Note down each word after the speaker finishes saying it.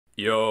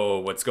Yo,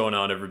 what's going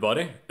on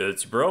everybody?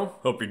 It's bro,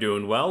 hope you're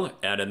doing well,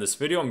 and in this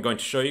video I'm going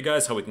to show you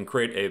guys how we can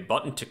create a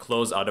button to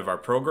close out of our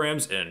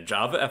programs in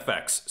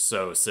JavaFX.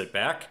 So sit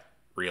back,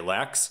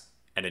 relax,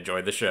 and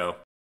enjoy the show.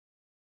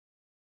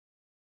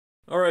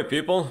 Alright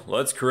people,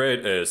 let's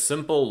create a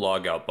simple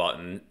logout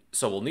button.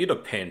 So we'll need a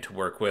pane to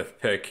work with.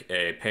 Pick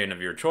a pane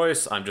of your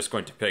choice. I'm just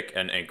going to pick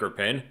an anchor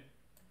pane.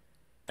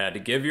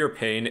 And give your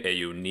pane a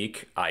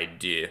unique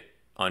ID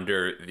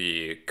under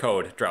the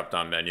code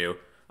drop-down menu.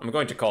 I'm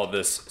going to call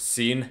this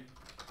scene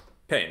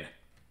pane.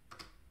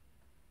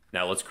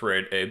 Now let's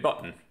create a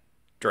button.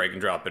 Drag and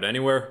drop it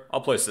anywhere.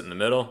 I'll place it in the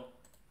middle.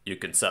 You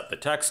can set the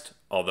text,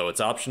 although it's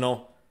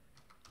optional.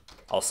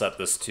 I'll set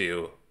this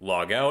to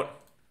log out.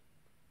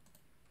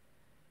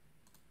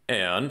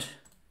 And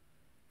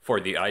for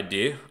the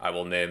ID, I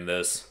will name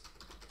this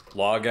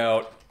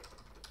logout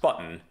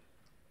button.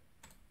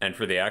 And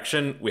for the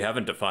action, we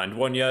haven't defined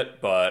one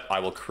yet, but I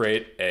will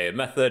create a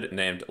method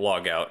named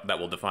logout that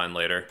we'll define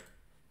later.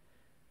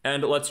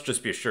 And let's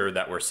just be sure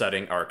that we're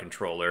setting our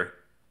controller.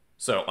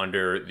 So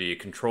under the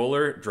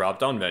controller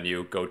drop-down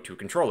menu, go to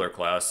controller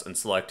class and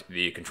select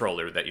the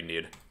controller that you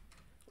need.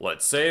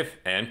 Let's save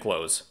and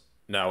close.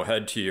 Now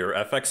head to your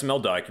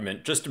fxml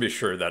document just to be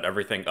sure that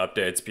everything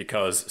updates,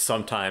 because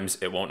sometimes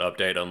it won't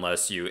update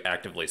unless you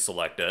actively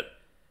select it.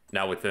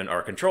 Now within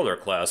our controller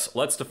class,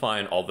 let's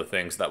define all the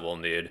things that we'll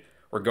need.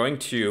 We're going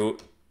to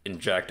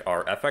inject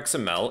our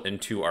fxml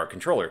into our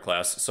controller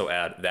class, so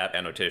add that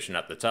annotation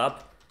at the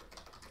top.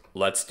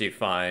 Let's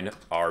define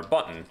our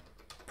button,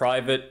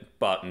 private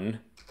button,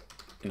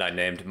 and I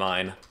named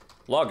mine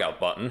logout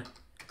button.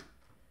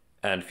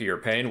 And for your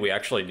pane, we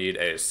actually need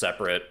a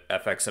separate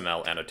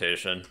fxml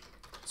annotation.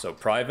 So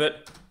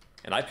private,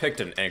 and I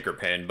picked an anchor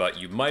pane, but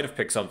you might have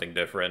picked something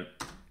different.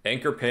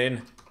 Anchor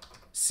pane,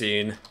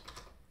 scene,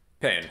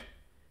 pane.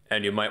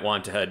 And you might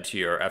want to head to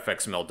your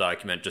fxml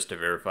document just to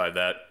verify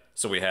that.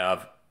 So we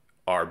have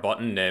our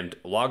button named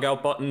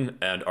logout button,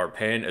 and our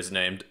pane is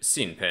named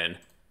scene pane.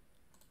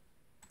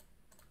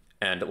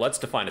 And let's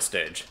define a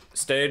stage.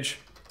 Stage,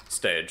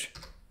 stage.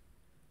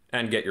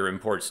 And get your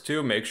imports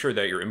too. Make sure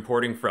that you're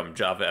importing from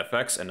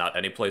JavaFX and not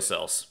anyplace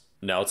else.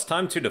 Now it's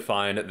time to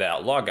define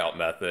that logout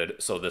method.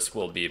 So this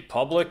will be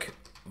public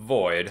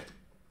void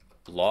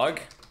log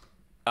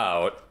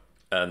out,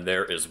 and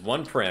there is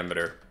one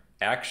parameter,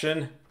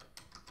 action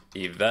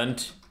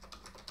event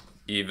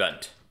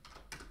event.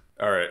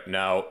 All right,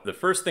 now the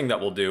first thing that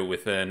we'll do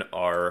within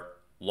our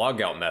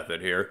logout method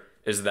here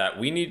is that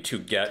we need to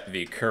get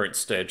the current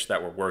stage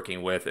that we're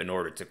working with in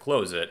order to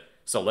close it.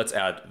 So let's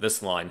add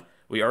this line.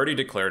 We already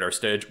declared our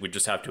stage, we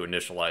just have to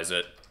initialize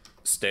it.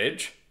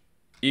 Stage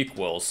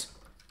equals,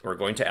 we're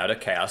going to add a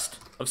cast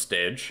of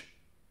stage,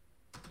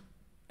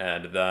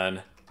 and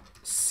then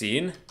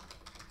scene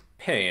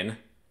pane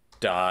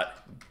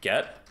dot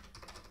get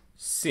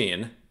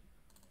scene,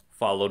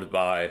 followed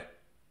by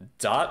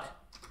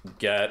dot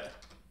get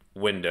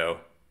window,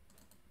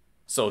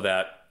 so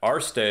that our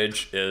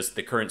stage is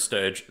the current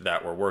stage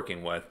that we're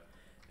working with.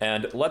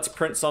 And let's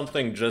print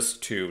something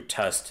just to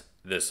test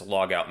this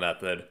logout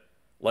method.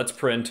 Let's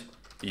print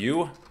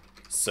you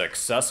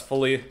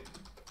successfully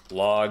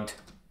logged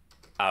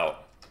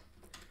out.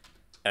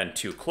 And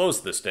to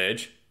close the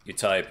stage, you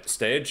type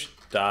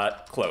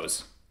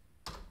stage.close.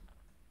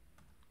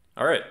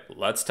 All right,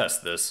 let's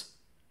test this.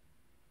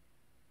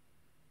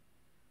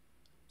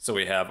 So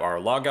we have our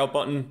logout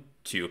button.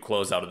 To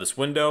close out of this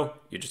window,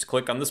 you just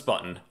click on this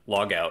button,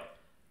 log out.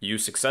 You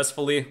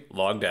successfully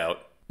logged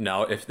out.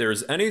 Now, if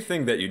there's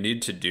anything that you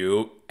need to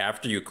do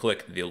after you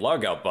click the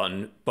logout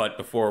button, but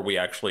before we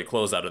actually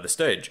close out of the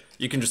stage,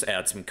 you can just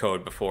add some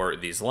code before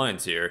these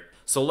lines here.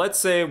 So let's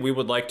say we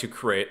would like to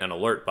create an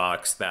alert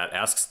box that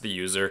asks the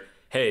user,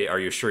 hey, are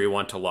you sure you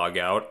want to log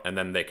out? And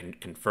then they can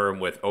confirm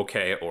with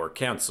okay or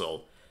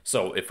cancel.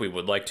 So if we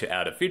would like to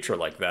add a feature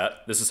like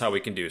that, this is how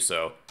we can do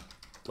so.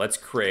 Let's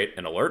create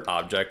an alert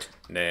object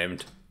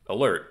named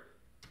alert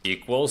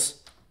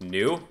equals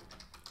new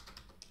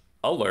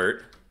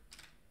alert,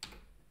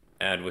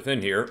 and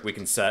within here we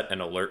can set an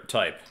alert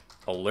type.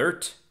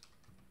 Alert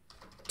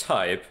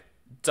type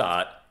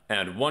dot,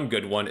 and one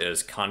good one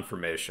is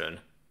confirmation.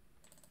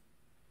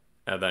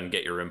 And then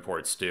get your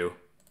imports too.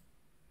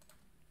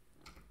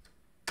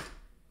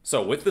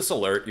 So with this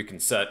alert, you can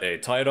set a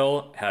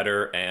title,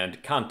 header,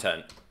 and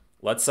content.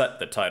 Let's set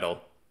the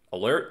title.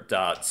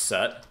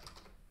 Alert.set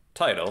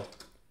title,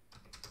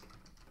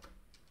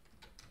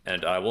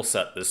 and I will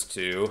set this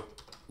to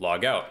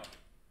log out.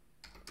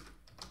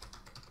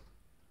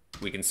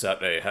 We can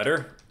set a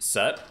header,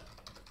 set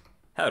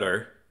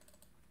header,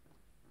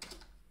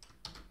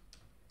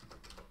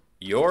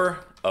 you're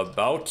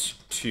about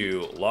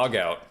to log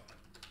out.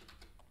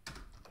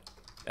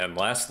 And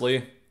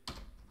lastly,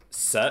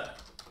 set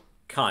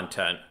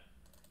content.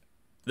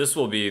 This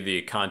will be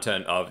the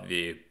content of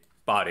the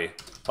body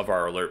of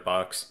our alert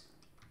box.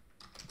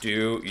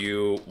 Do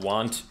you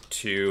want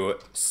to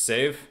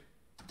save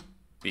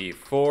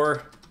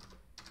before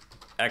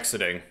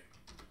exiting?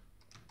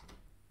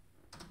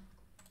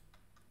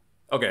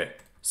 Okay,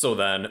 so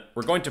then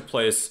we're going to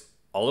place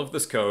all of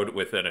this code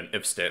within an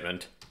if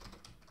statement.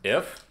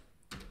 If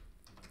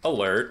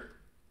alert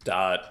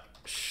dot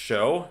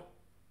show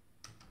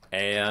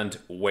and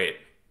wait,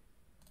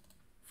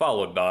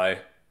 followed by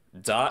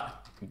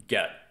dot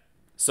get.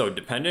 So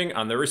depending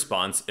on the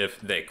response, if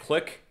they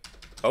click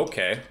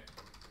OK,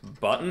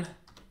 button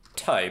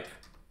type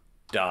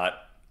dot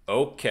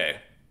OK,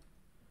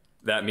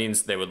 that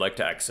means they would like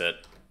to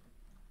exit.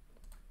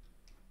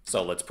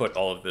 So let's put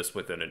all of this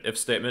within an if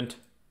statement.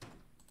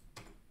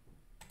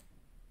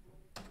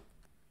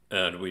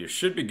 And we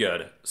should be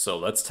good, so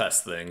let's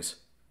test things.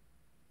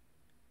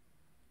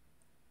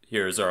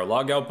 Here's our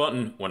logout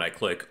button. When I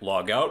click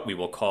logout, we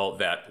will call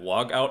that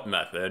logout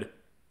method.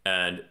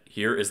 And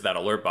here is that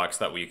alert box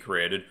that we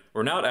created.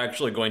 We're not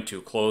actually going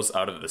to close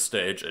out of the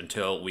stage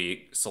until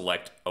we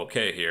select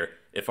OK here.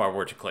 If I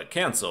were to click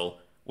cancel,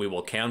 we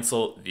will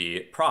cancel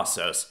the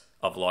process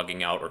of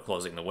logging out or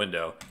closing the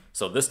window.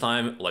 So this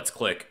time, let's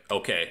click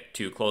OK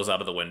to close out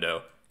of the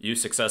window. You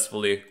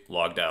successfully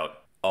logged out.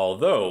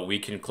 Although we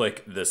can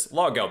click this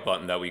logout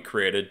button that we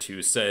created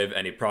to save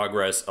any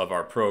progress of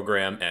our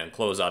program and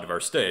close out of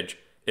our stage,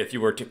 if you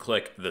were to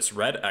click this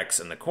red X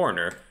in the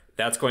corner,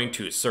 that's going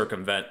to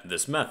circumvent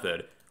this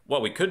method.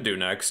 What we could do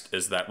next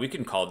is that we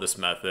can call this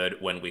method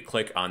when we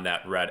click on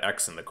that red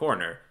X in the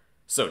corner.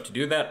 So to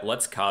do that,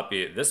 let's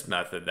copy this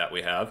method that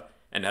we have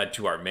and head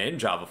to our main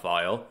Java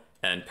file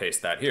and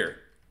paste that here.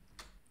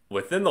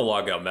 Within the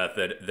logout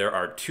method, there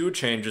are two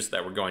changes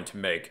that we're going to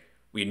make.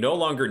 We no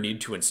longer need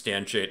to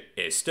instantiate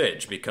a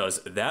stage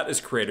because that is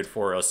created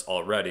for us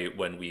already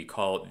when we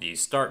call the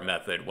start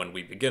method when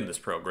we begin this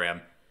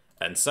program.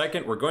 And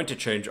second, we're going to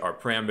change our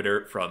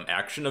parameter from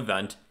action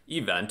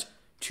event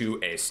to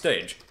a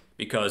stage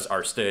because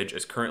our stage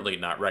is currently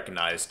not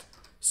recognized.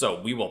 So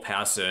we will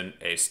pass in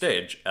a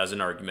stage as an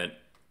argument.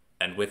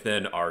 And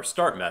within our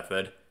start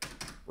method,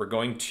 we're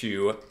going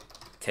to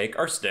take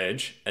our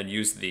stage and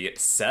use the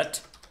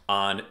set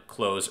on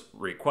close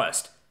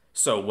request.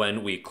 So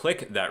when we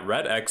click that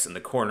red X in the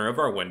corner of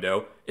our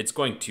window, it's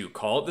going to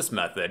call this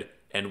method,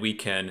 and we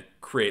can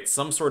create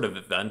some sort of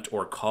event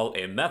or call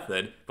a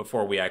method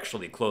before we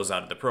actually close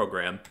out of the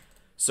program.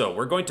 So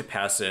we're going to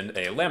pass in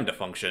a Lambda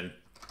function,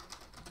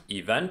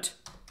 event,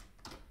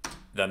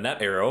 then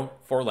that arrow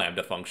for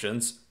Lambda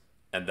functions,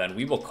 and then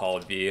we will call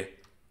the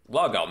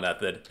logout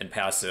method and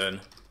pass in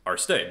our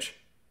stage.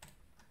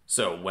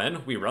 So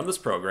when we run this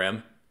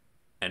program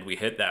and we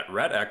hit that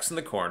red X in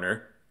the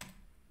corner,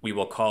 we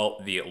will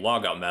call the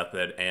logout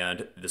method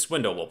and this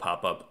window will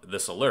pop up,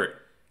 this alert.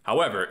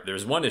 However,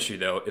 there's one issue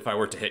though. If I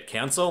were to hit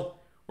cancel,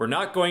 we're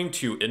not going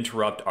to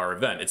interrupt our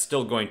event. It's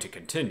still going to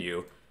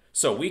continue.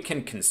 So we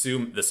can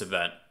consume this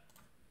event.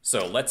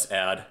 So let's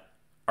add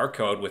our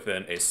code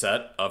within a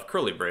set of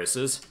curly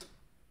braces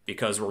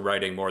because we're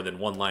writing more than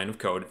one line of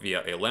code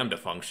via a Lambda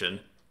function.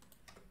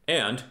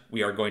 And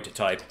we are going to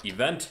type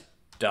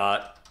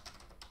event.consume.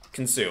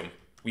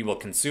 We will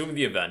consume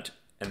the event,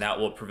 and that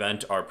will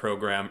prevent our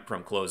program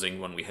from closing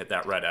when we hit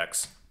that red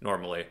X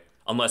normally,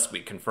 unless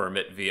we confirm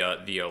it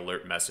via the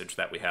alert message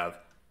that we have.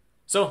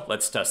 So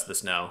let's test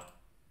this now.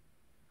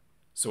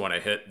 So when I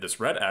hit this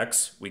red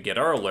X, we get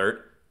our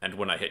alert, and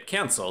when I hit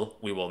cancel,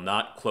 we will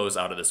not close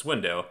out of this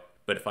window,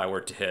 but if I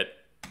were to hit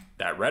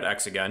that red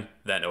X again,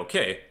 then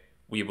OK,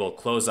 we will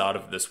close out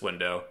of this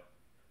window.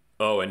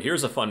 Oh, and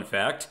here's a fun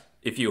fact.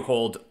 If you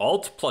hold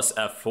Alt plus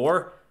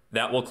F4,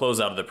 that will close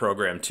out of the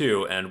program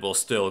too, and we'll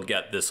still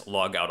get this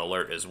logout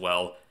alert as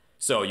well.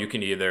 So you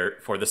can either,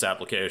 for this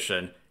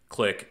application,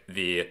 click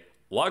the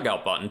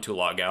logout button to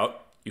log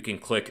out, you can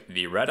click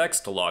the red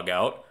X to log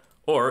out,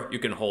 or you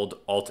can hold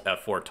Alt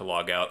F4 to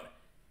log out.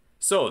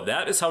 So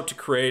that is how to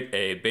create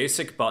a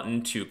basic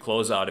button to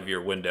close out of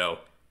your window.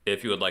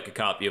 If you would like a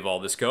copy of all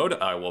this code,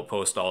 I will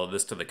post all of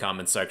this to the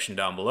comments section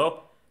down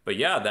below. But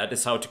yeah, that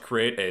is how to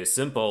create a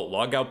simple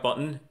logout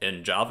button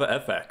in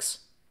JavaFX.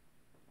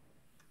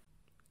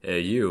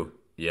 Hey you,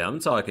 yeah, I'm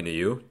talking to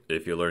you.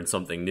 If you learned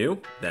something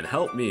new, then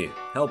help me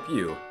help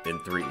you in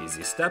 3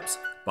 easy steps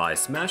by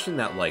smashing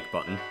that like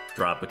button,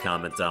 drop a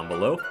comment down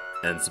below,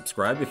 and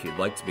subscribe if you'd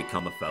like to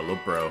become a fellow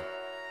bro.